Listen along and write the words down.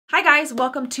Hi guys,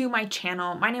 welcome to my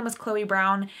channel. My name is Chloe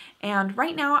Brown, and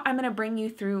right now I'm going to bring you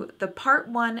through the part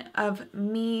one of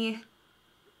me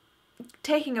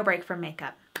taking a break from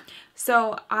makeup.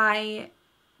 So I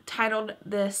titled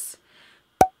this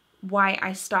Why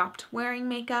I Stopped Wearing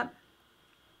Makeup,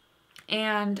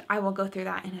 and I will go through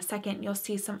that in a second. You'll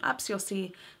see some ups, you'll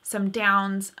see some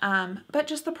downs, but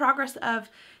just the progress of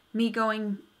me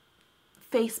going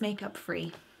face makeup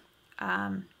free.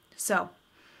 So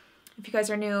if you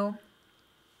guys are new,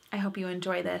 I hope you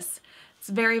enjoy this. It's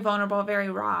very vulnerable,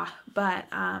 very raw, but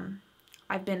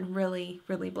I've been really,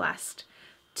 really blessed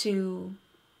to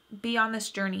be on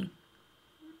this journey.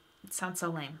 It sounds so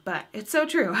lame, but it's so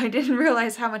true. I didn't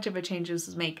realize how much of a change this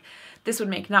would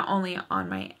make not only on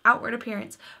my outward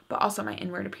appearance, but also my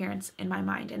inward appearance in my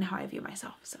mind and how I view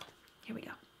myself. So here we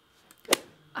go.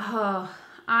 Oh,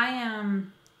 I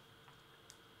am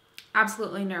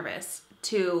absolutely nervous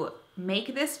to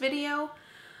make this video.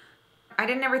 I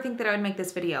didn't ever think that I would make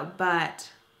this video,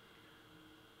 but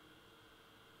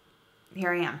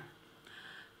here I am.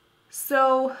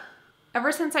 So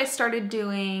ever since I started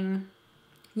doing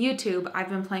YouTube, I've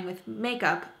been playing with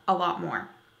makeup a lot more.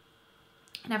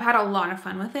 And I've had a lot of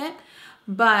fun with it,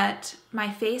 but my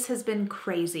face has been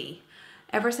crazy.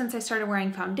 Ever since I started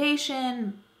wearing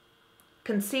foundation,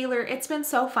 concealer, it's been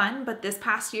so fun, but this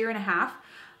past year and a half,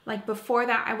 like before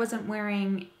that, I wasn't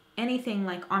wearing anything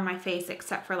like on my face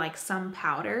except for like some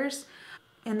powders.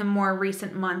 In the more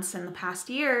recent months in the past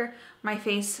year, my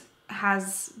face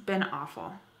has been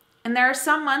awful. And there are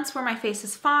some months where my face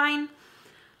is fine.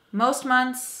 Most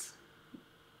months,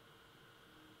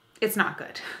 it's not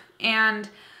good. And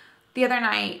the other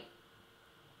night,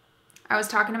 I was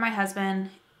talking to my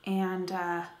husband and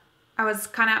I was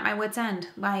kind of at my wit's end.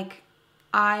 Like,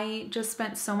 I just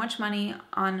spent so much money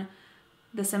on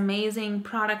this amazing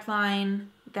product line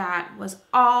that was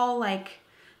all like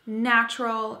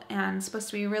natural and supposed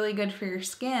to be really good for your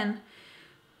skin.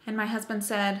 And my husband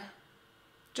said,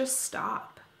 just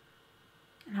stop.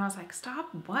 And I was like, stop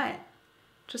what?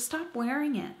 Just stop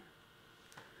wearing it.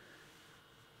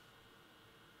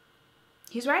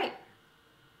 He's right.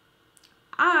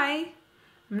 I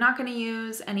am not going to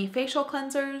use any facial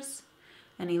cleansers,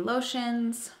 any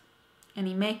lotions,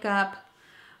 any makeup.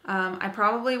 I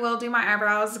probably will do my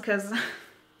eyebrows because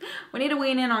we need to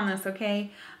wean in on this,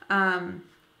 okay? I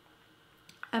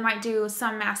might do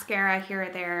some mascara here or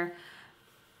there.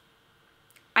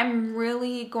 I'm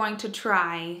really going to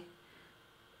try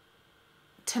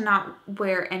to not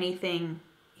wear anything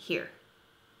here.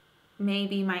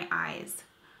 Maybe my eyes.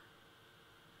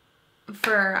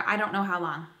 For I don't know how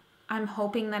long. I'm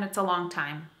hoping that it's a long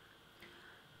time.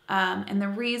 And the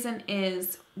reason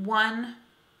is, one,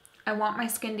 I want my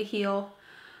skin to heal.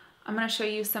 I'm going to show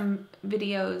you some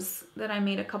videos that I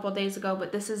made a couple days ago,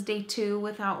 but this is day 2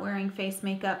 without wearing face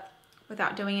makeup,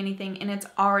 without doing anything, and it's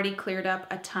already cleared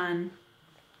up a ton.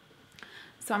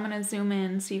 So I'm going to zoom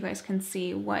in so you guys can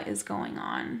see what is going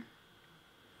on.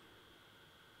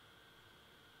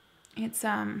 It's,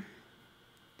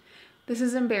 this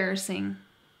is embarrassing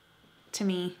to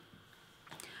me.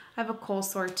 I have a cold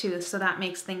sore too, so that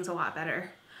makes things a lot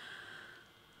better.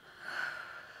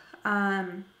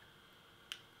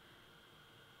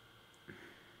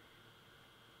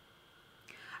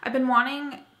 I've been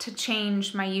wanting to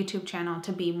change my YouTube channel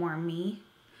to be more me,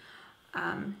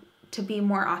 to be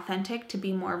more authentic, to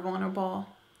be more vulnerable.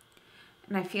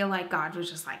 And I feel like God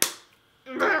was just like,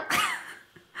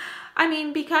 I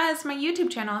mean, because my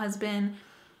YouTube channel has been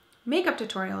makeup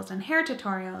tutorials and hair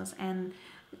tutorials and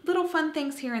little fun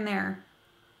things here and there.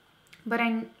 But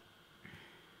I'm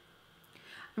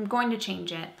going to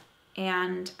change it.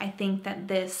 And I think that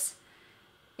this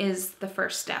is the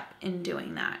first step in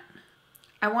doing that.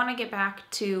 I want to get back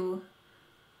to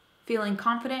feeling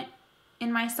confident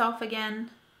in myself again,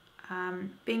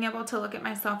 being able to look at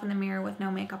myself in the mirror with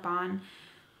no makeup on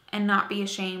and not be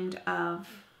ashamed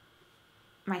of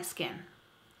my skin.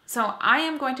 So I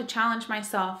am going to challenge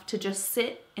myself to just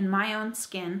sit in my own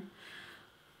skin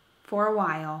for a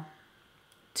while,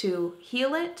 to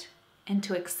heal it and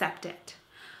to accept it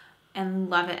and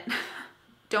love it.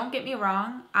 Don't get me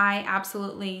wrong, I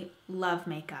absolutely love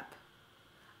makeup.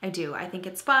 I do. I think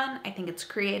it's fun. I think it's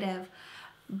creative.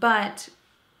 But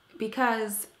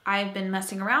because I've been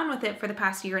messing around with it for the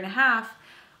past year and a half,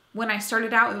 when I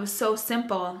started out, it was so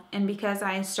simple. And because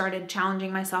I started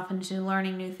challenging myself into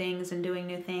learning new things and doing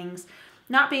new things,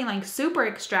 not being like super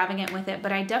extravagant with it,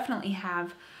 but I definitely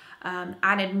have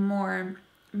added more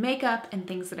makeup and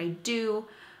things that I do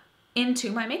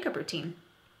into my makeup routine.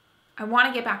 I want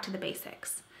to get back to the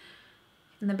basics.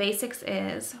 And the basics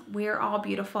is we're all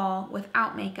beautiful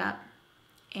without makeup,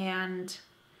 and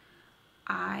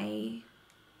I'm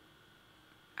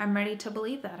ready to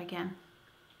believe that again.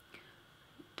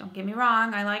 Don't get me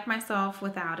wrong, I like myself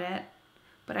without it,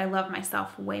 but I love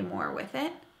myself way more with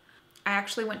it. I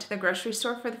actually went to the grocery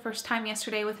store for the first time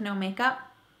yesterday with no makeup,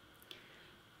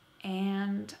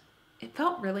 and it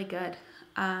felt really good.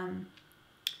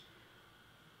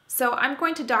 So I'm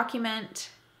going to document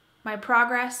my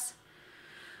progress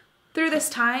through this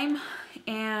time,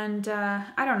 and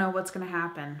I don't know what's going to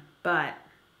happen, but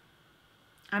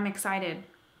I'm excited.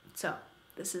 So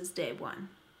this is day 1.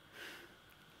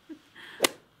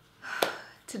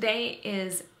 Today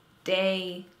is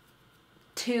day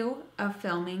 2 of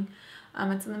filming.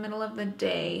 It's in the middle of the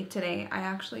day today. I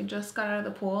actually just got out of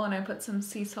the pool and I put some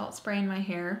sea salt spray in my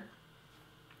hair.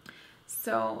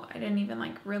 So I didn't even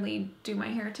like really do my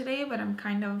hair today, but I'm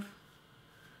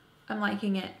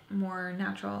liking it more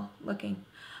natural looking.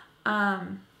 I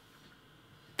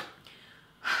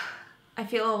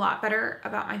feel a lot better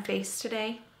about my face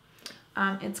today.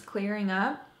 It's clearing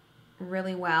up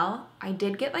really well. I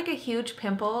did get like a huge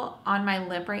pimple on my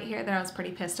lip right here that I was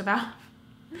pretty pissed about.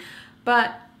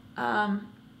 But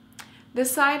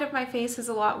this side of my face is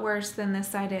a lot worse than this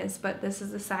side is, but this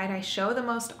is the side I show the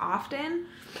most often.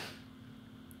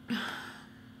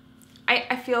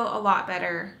 I feel a lot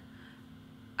better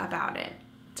about it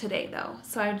today though.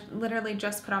 So I literally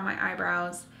just put on my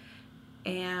eyebrows,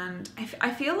 and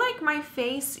I feel like my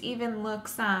face even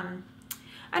looks, I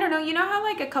don't know, you know how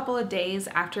like a couple of days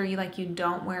after you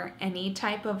don't wear any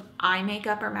type of eye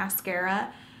makeup or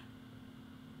mascara,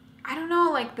 I don't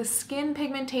know, like the skin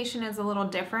pigmentation is a little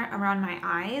different around my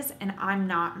eyes, and I'm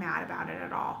not mad about it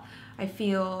at all. I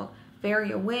feel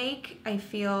very awake. I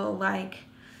feel like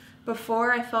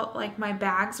before I felt like my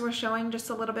bags were showing just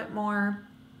a little bit more.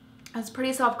 I was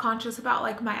pretty self-conscious about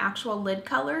like my actual lid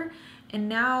color, and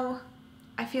now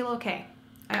I feel okay.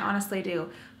 I honestly do,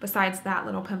 besides that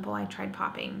little pimple I tried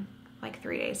popping like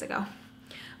 3 days ago.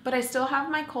 But I still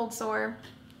have my cold sore.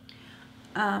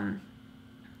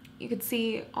 You could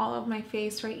see all of my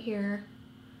face right here.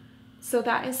 So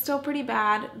that is still pretty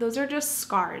bad. Those are just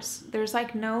scars. There's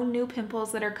like no new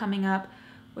pimples that are coming up,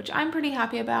 which I'm pretty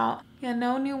happy about. Yeah,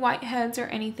 no new whiteheads or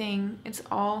anything. It's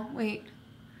all, wait,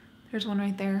 there's one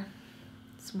right there.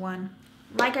 It's one.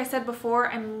 Like I said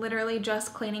before, I'm literally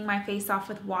just cleaning my face off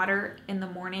with water in the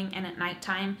morning and at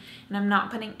nighttime, and I'm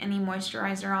not putting any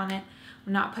moisturizer on it.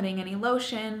 I'm not putting any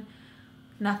lotion,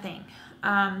 nothing.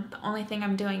 The only thing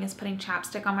I'm doing is putting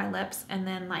chapstick on my lips and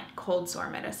then like cold sore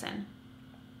medicine.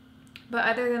 But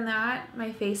other than that,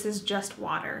 my face is just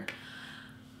water.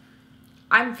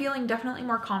 I'm feeling definitely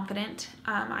more confident.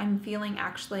 I'm feeling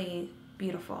actually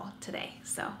beautiful today,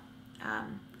 so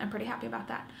I'm pretty happy about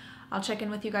that. I'll check in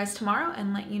with you guys tomorrow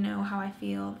and let you know how I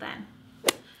feel then.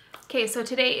 Okay, so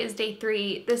today is day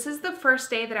 3. This is the first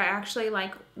day that I actually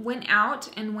like went out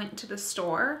and went to the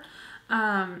store.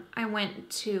 I went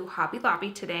to Hobby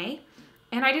Lobby today,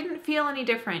 and I didn't feel any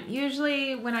different.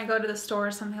 Usually when I go to the store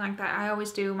or something like that, I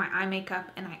always do my eye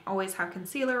makeup and I always have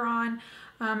concealer on.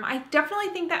 I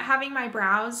definitely think that having my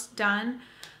brows done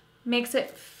makes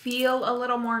it feel a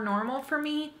little more normal for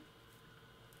me.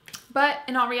 But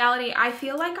in all reality, I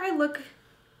feel like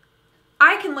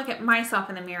I can look at myself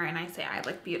in the mirror and I say I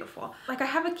look beautiful. Like I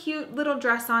have a cute little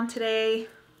dress on today.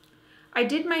 I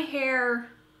did my hair,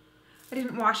 I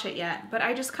didn't wash it yet, but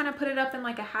I just kind of put it up in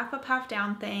like a half up, half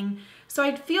down thing. So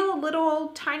I feel a little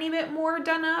tiny bit more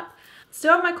done up.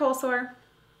 Still have my cold sore.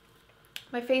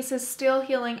 My face is still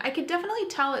healing. I could definitely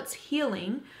tell it's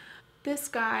healing. This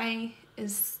guy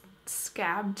is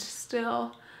scabbed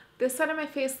still. This side of my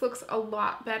face looks a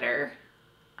lot better.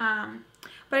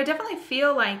 But I definitely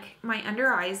feel like my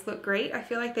under eyes look great. I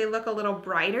feel like they look a little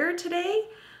brighter today.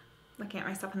 Looking at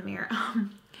myself in the mirror.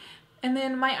 And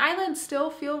then my eyelids still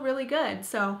feel really good.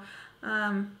 So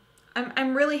I'm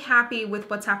really happy with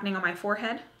what's happening on my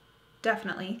forehead.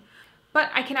 Definitely.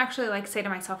 But I can actually like say to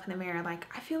myself in the mirror, like,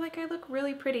 I feel like I look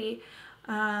really pretty.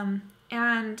 And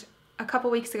a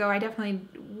couple weeks ago, I definitely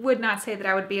would not say that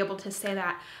I would be able to say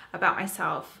that about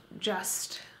myself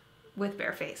just with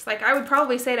bare face. Like I would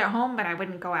probably say it at home, but I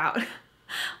wouldn't go out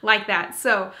like that.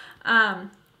 So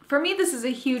for me, this is a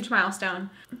huge milestone.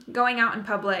 Going out in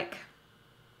public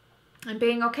and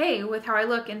being okay with how I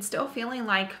look and still feeling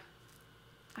like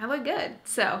I look good.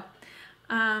 So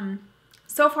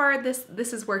so far this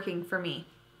is working for me.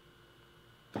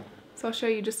 So I'll show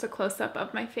you just a close-up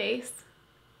of my face.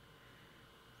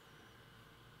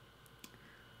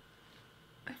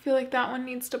 I feel like that one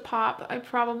needs to pop. I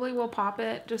probably will pop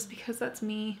it just because that's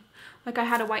me. Like I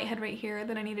had a whitehead right here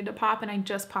that I needed to pop, and I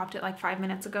just popped it like 5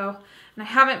 minutes ago. And I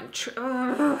haven't,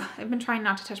 I've been trying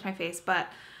not to touch my face, but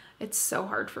it's so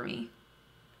hard for me.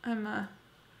 I'm a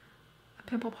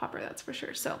pimple popper, that's for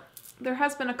sure. So there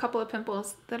has been a couple of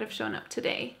pimples that have shown up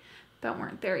today that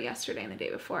weren't there yesterday and the day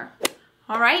before.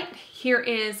 All right, here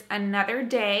is another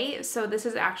day. So this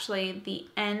is actually the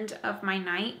end of my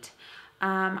night.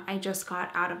 I just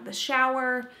got out of the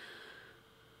shower.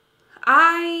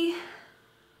 I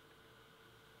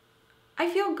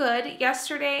feel good.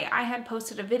 Yesterday I had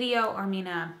posted a video, or I mean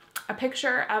a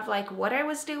picture of like what I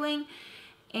was doing,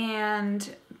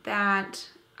 and that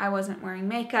I wasn't wearing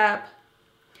makeup.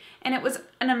 And it was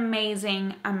an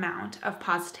amazing amount of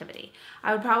positivity.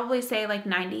 I would probably say like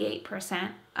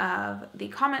 98% of the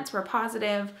comments were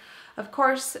positive. Of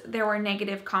course, there were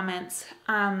negative comments.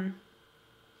 I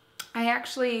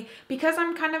actually, because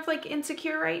I'm kind of like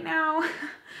insecure right now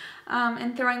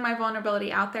and throwing my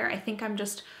vulnerability out there, I think I'm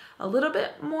just a little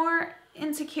bit more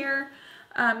insecure.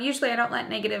 Usually I don't let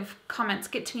negative comments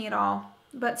get to me at all,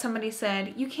 but somebody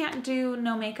said, you can't do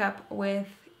no makeup with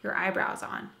your eyebrows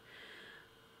on.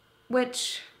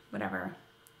 Which, whatever.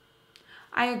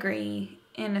 I agree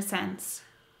in a sense.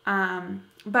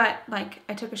 But like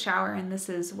I took a shower and this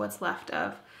is what's left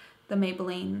of the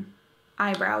Maybelline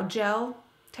eyebrow gel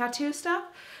tattoo stuff.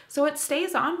 So it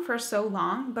stays on for so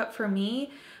long, but for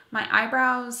me, my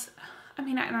eyebrows, I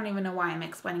mean, I don't even know why I'm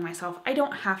explaining myself. I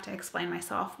don't have to explain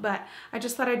myself, but I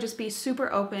just thought I'd just be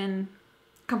super open,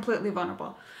 completely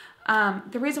vulnerable.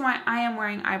 The reason why I am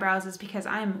wearing eyebrows is because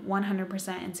I'm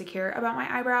 100% insecure about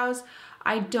my eyebrows.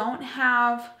 I don't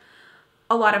have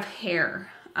a lot of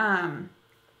hair.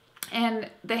 And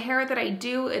the hair that I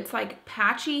do, it's like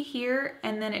patchy here,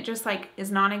 and then it just like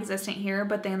is non-existent here,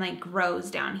 but then like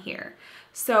grows down here.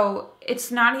 So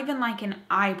it's not even like an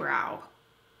eyebrow.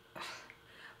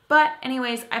 But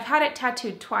anyways, I've had it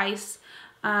tattooed twice.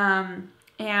 And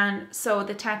so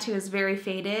the tattoo is very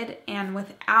faded, and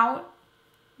without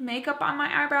makeup on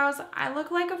my eyebrows, I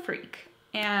look like a freak.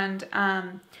 And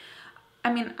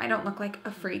I mean, I don't look like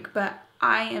a freak, but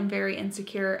I am very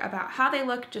insecure about how they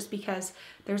look, just because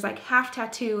there's like half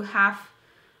tattoo, half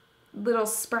little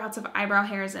sprouts of eyebrow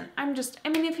hairs. And I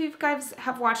mean, if you guys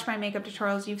have watched my makeup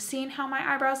tutorials, you've seen how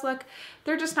my eyebrows look.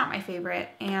 They're just not my favorite.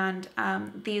 And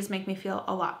these make me feel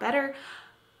a lot better.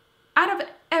 Out of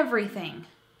everything,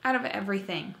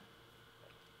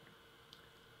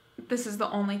 this is the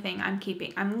only thing I'm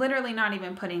keeping. I'm literally not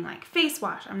even putting like face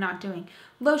wash. I'm not doing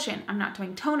lotion. I'm not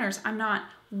doing toners. I'm not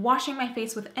washing my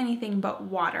face with anything but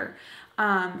water.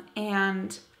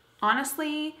 And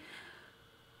honestly,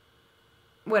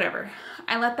 whatever.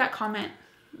 I let that comment,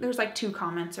 there's like 2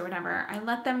 comments or whatever. I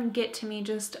let them get to me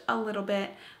just a little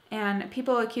bit. And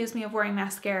people accuse me of wearing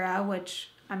mascara, which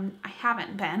I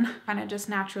haven't been. Kind of just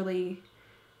naturally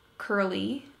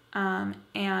curly.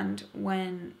 And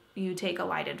when you take a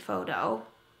lighted photo,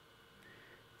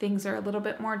 things are a little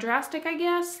bit more drastic, I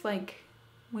guess, like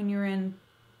when you're in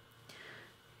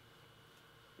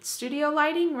studio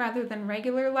lighting rather than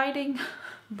regular lighting.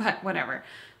 But whatever,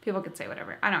 people could say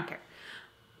whatever, I don't care.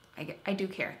 I do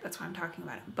care, that's why I'm talking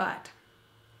about it. But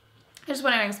I just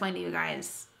want to explain to you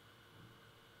guys,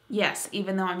 yes,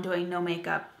 even though I'm doing no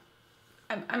makeup,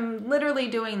 I'm literally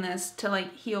doing this to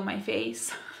like heal my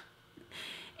face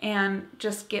and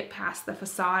just get past the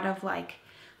facade of like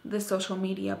the social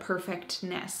media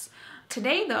perfectness.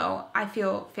 Today though, I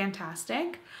feel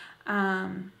fantastic.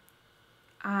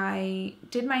 I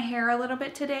did my hair a little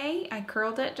bit today. I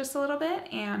curled it just a little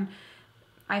bit and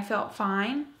I felt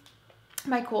fine.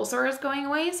 My cold sore is going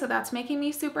away, so that's making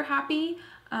me super happy.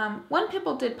 One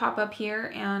pimple did pop up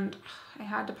here and I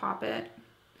had to pop it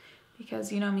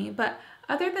because you know me. But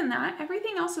other than that,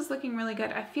 everything else is looking really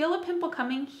good. I feel a pimple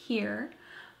coming here,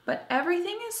 but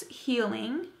everything is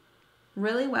healing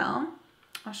really well.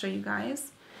 I'll show you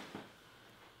guys.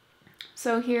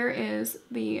 So here is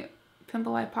the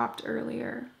pimple I popped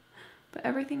earlier, but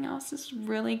everything else is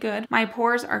really good. My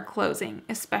pores are closing,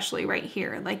 especially right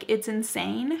here. Like, it's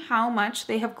insane how much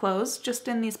they have closed just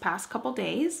in these past couple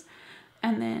days.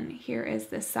 And then here is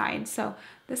this side. So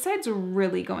this side's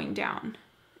really going down,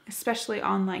 especially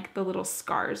on like the little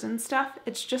scars and stuff.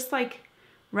 It's just like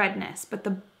redness, but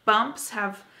the bumps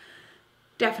have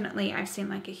definitely, I've seen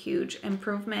like a huge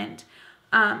improvement.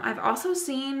 I've also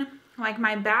seen like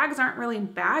my bags aren't really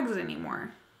bags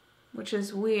anymore, which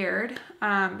is weird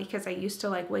because I used to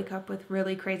like wake up with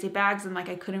really crazy bags and like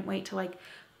I couldn't wait to like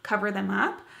cover them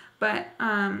up. But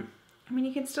I mean,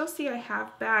 you can still see I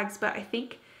have bags, but I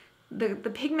think the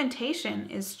pigmentation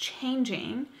is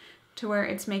changing to where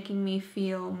it's making me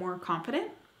feel more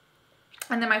confident.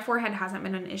 And then my forehead hasn't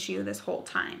been an issue this whole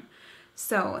time.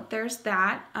 So there's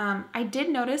that. I did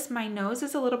notice my nose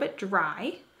is a little bit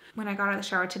dry when I got out of the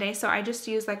shower today. So I just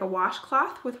used like a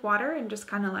washcloth with water and just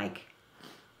kind of like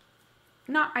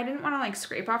I didn't want to like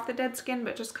scrape off the dead skin,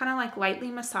 but just kind of like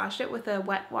lightly massaged it with a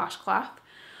wet washcloth.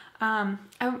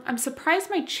 I'm surprised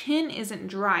my chin isn't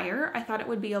drier. I thought it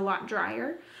would be a lot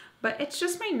drier, but it's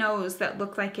just my nose that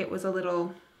looked like it was a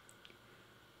little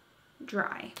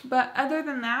dry. But other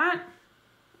than that,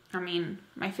 I mean,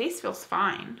 my face feels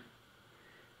fine.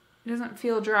 It doesn't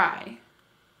feel dry.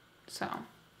 So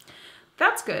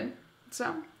that's good.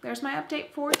 So there's my update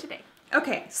for today.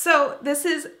 Okay, so this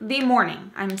is the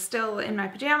morning. I'm still in my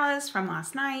pajamas from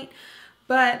last night.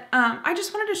 But I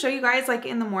just wanted to show you guys like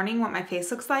in the morning what my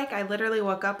face looks like. I literally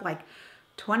woke up like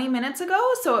 20 minutes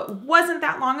ago, so it wasn't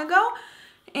that long ago.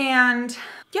 And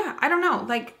yeah, I don't know,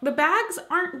 like the bags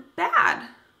aren't bad,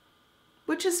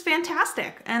 which is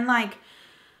fantastic. And like,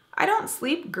 I don't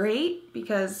sleep great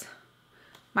because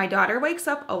my daughter wakes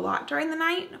up a lot during the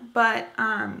night, but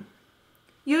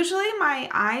usually my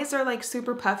eyes are like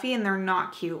super puffy and they're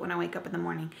not cute when I wake up in the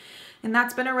morning. And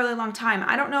that's been a really long time.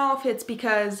 I don't know if it's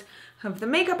because of the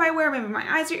makeup I wear, maybe my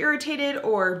eyes are irritated,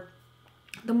 or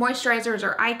the moisturizers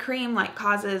or eye cream like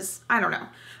causes, I don't know.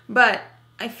 But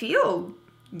I feel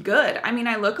good. I mean,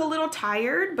 I look a little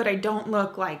tired, but I don't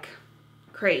look like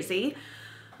crazy.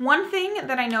 One thing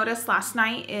that I noticed last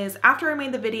night is after I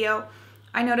made the video,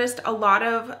 I noticed a lot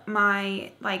of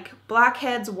my like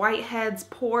blackheads, whiteheads,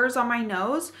 pores on my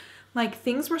nose, like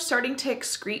things were starting to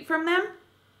excrete from them.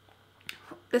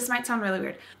 This might sound really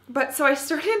weird, but so I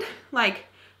started like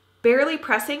barely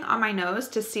pressing on my nose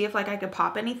to see if like I could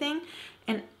pop anything,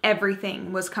 and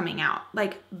everything was coming out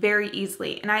like very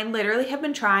easily. And I literally have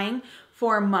been trying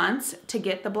for months to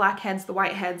get the blackheads, the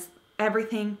whiteheads,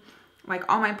 everything, like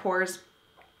all my pores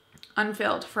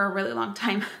unfilled for a really long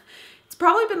time. It's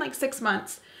probably been like 6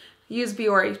 months. Use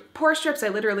Biore pore strips. I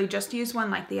literally just used one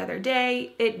like the other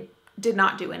day. It did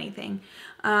not do anything.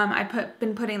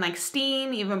 Been putting like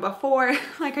steam even before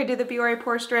like I did the Biore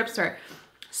pore strips, or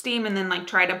steam and then like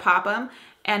try to pop them,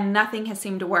 and nothing has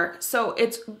seemed to work. So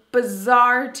it's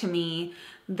bizarre to me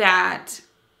that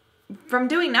from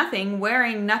doing nothing,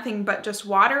 wearing nothing but just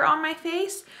water on my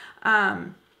face,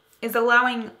 is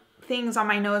allowing things on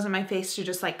my nose and my face to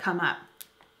just like come up.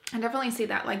 I definitely see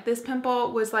that. Like this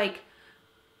pimple was like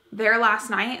there last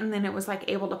night and then it was like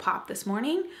able to pop this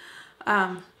morning.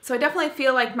 So I definitely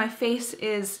feel like my face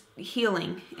is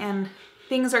healing and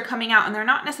things are coming out, and they're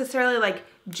not necessarily like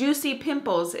juicy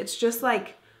pimples. It's just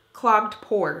like clogged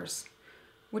pores,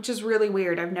 which is really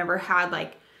weird. I've never had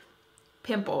like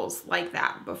pimples like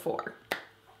that before.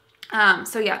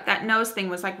 So yeah, that nose thing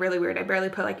was like really weird. I barely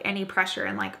put like any pressure,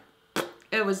 and like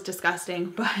it was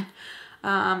disgusting, but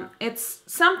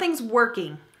something's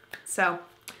working. So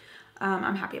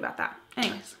I'm happy about that.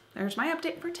 Anyways, there's my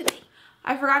update for today.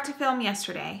 I forgot to film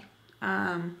yesterday,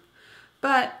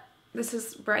 but this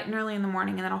is bright and early in the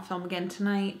morning, and then I'll film again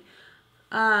tonight.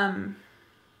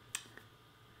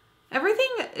 Everything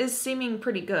is seeming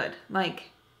pretty good. Like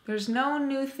there's no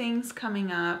new things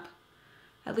coming up,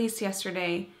 at least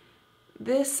yesterday.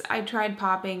 This I tried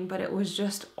popping, but it was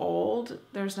just old.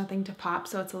 There's nothing to pop,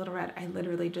 so it's a little red. I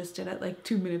literally just did it like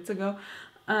 2 minutes ago.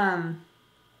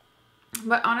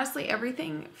 But honestly,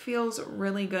 everything feels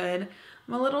really good.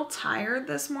 I'm a little tired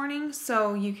this morning,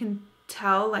 so you can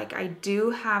tell like I do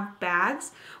have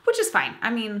bags, which is fine. I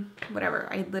mean, whatever.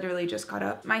 I literally just got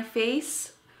up. My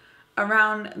face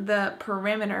around the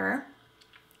perimeter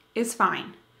is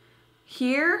fine.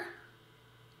 Here,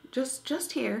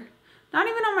 just here, not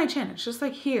even on my chin, it's just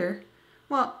like here,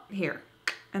 well, here,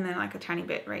 and then like a tiny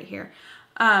bit right here,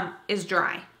 is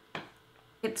dry.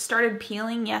 It started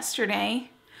peeling yesterday,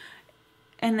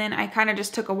 and then I kind of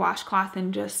just took a washcloth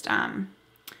and just,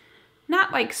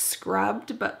 not like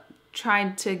scrubbed, but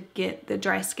tried to get the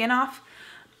dry skin off.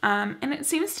 And it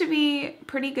seems to be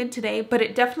pretty good today, but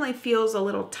it definitely feels a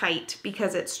little tight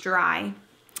because it's dry.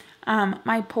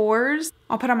 My pores,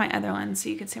 I'll put on my other lens so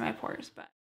you can see my pores, but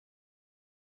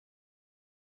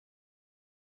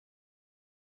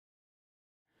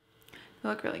they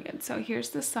look really good. So here's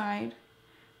the side.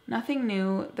 Nothing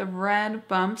new. The red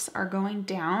bumps are going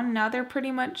down. Now they're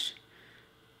pretty much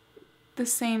the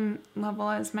same level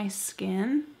as my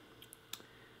skin,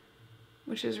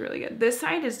 which is really good. This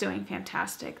side is doing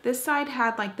fantastic. This side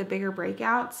had like the bigger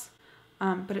breakouts,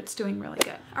 but it's doing really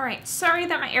good. All right, sorry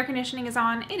that my air conditioning is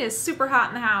on. It is super hot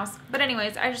in the house. But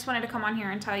anyways, I just wanted to come on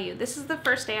here and tell you, this is the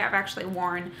first day I've actually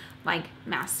worn like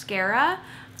mascara.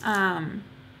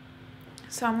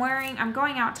 So I'm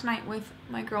going out tonight with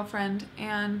my girlfriend,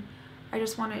 and I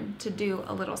just wanted to do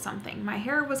a little something. My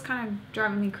hair was kind of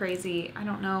driving me crazy. I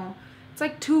don't know. It's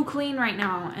like too clean right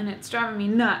now, and it's driving me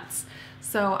nuts.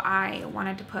 So I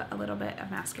wanted to put a little bit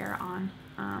of mascara on.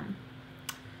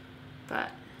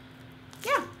 But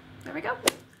yeah, there we go.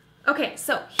 Okay,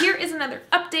 so here is another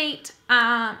update.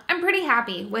 I'm pretty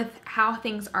happy with how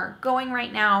things are going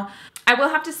right now. I will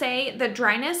have to say the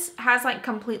dryness has like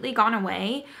completely gone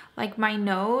away. Like my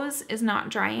nose is not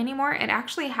dry anymore. It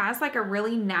actually has like a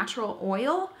really natural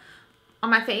oil on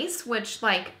my face, which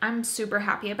like I'm super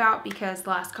happy about because the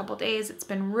last couple days it's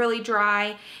been really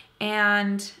dry,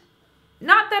 and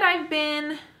not that I've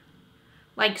been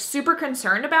like super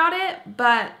concerned about it,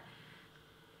 but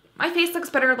my face looks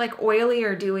better like oily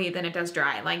or dewy than it does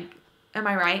dry. Like, am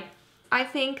I right? I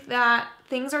think that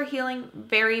things are healing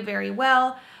very, very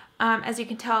well. As you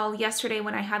can tell, yesterday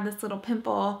when I had this little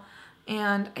pimple,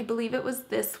 and I believe it was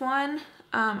this one,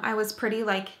 I was pretty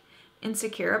like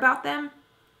insecure about them.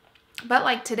 But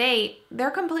like today, they're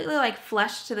completely like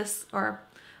flush to this, or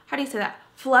how do you say that?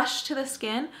 Flush to the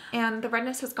skin, and the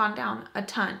redness has gone down a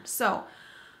ton. So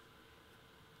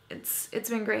it's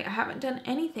been great. I haven't done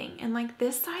anything, and like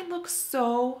this side looks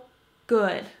so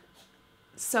good.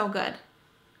 So good.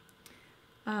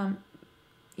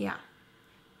 Yeah.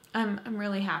 I'm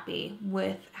really happy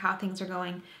with how things are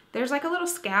going. There's like a little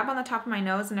scab on the top of my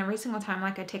nose, and every single time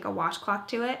like I take a washcloth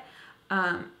to it,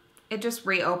 it just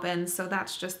reopens, so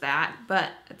that's just that,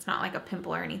 but it's not like a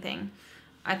pimple or anything.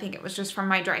 I think it was just from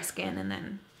my dry skin and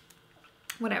then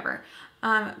whatever.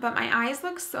 But my eyes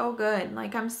look so good.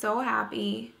 Like I'm so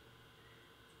happy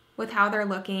with how they're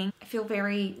looking. I feel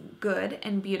very good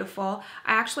and beautiful.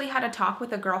 I actually had a talk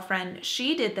with a girlfriend.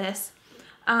 She did this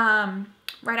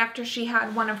right after she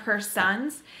had one of her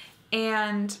sons,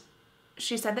 and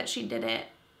she said that she did it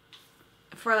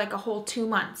for like a whole 2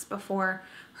 months before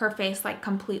her face like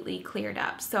completely cleared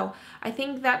up. So I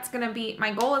think that's gonna be,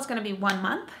 my goal is gonna be 1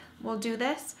 month we'll do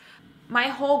this. My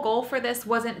whole goal for this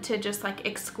wasn't to just like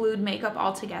exclude makeup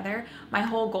altogether. My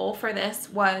whole goal for this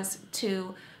was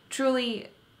to truly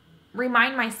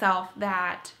remind myself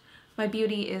that my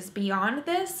beauty is beyond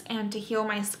this, and to heal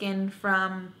my skin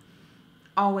from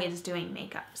always doing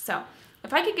makeup. So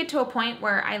if I could get to a point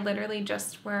where I literally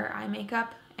just wear eye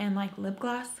makeup and like lip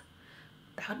gloss,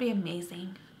 that would be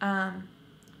amazing.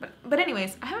 But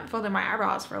anyways, I haven't filled in my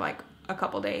eyebrows for like a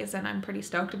couple days, and I'm pretty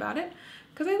stoked about it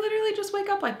because I literally just wake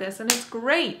up like this and it's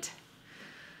great.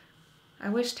 I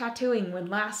wish tattooing would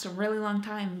last a really long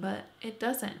time, but it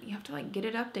doesn't. You have to like get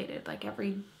it updated like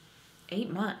every 8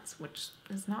 months, which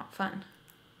is not fun.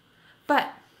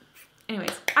 But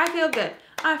anyways, I feel good.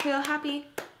 I feel happy.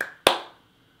 I'll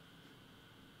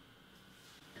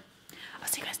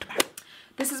see you guys tomorrow.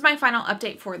 This is my final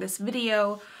update for this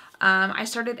video. I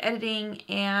started editing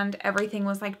and everything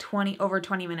was like over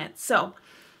 20 minutes. So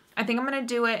I think I'm gonna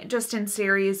do it just in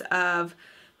series of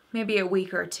maybe a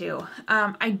week or 2.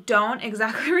 I don't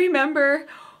exactly remember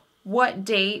what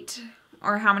date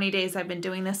or how many days I've been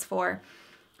doing this for,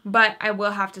 but I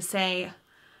will have to say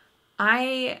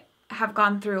I have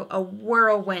gone through a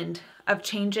whirlwind of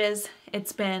changes.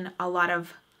 It's been a lot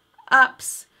of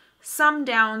ups, some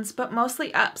downs, but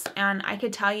mostly ups. And I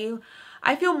could tell you,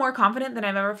 I feel more confident than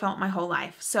I've ever felt my whole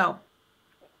life. So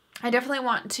I definitely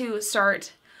want to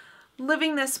start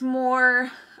living this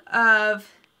more of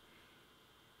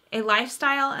a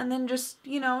lifestyle, and then just,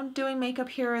 you know, doing makeup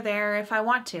here or there if I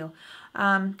want to.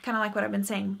 Kind of like what I've been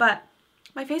saying. But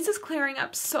my face is clearing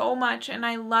up so much and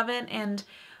I love it, and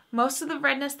most of the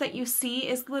redness that you see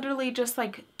is literally just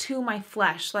like to my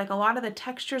flesh. Like a lot of the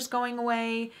texture's going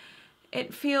away.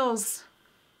 It feels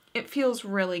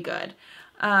really good.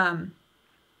 And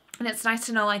it's nice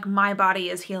to know like my body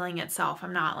is healing itself.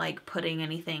 I'm not like putting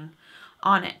anything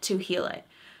on it to heal it.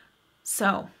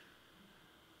 So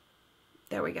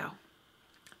there we go.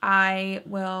 I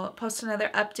will post another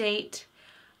update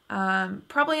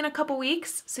probably in a couple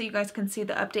weeks, so you guys can see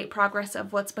the update progress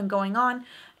of what's been going on.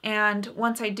 And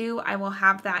once I do, I will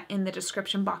have that in the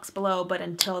description box below. But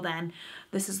until then,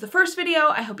 this is the first video.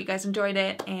 I hope you guys enjoyed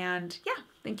it. And yeah,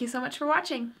 thank you so much for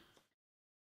watching.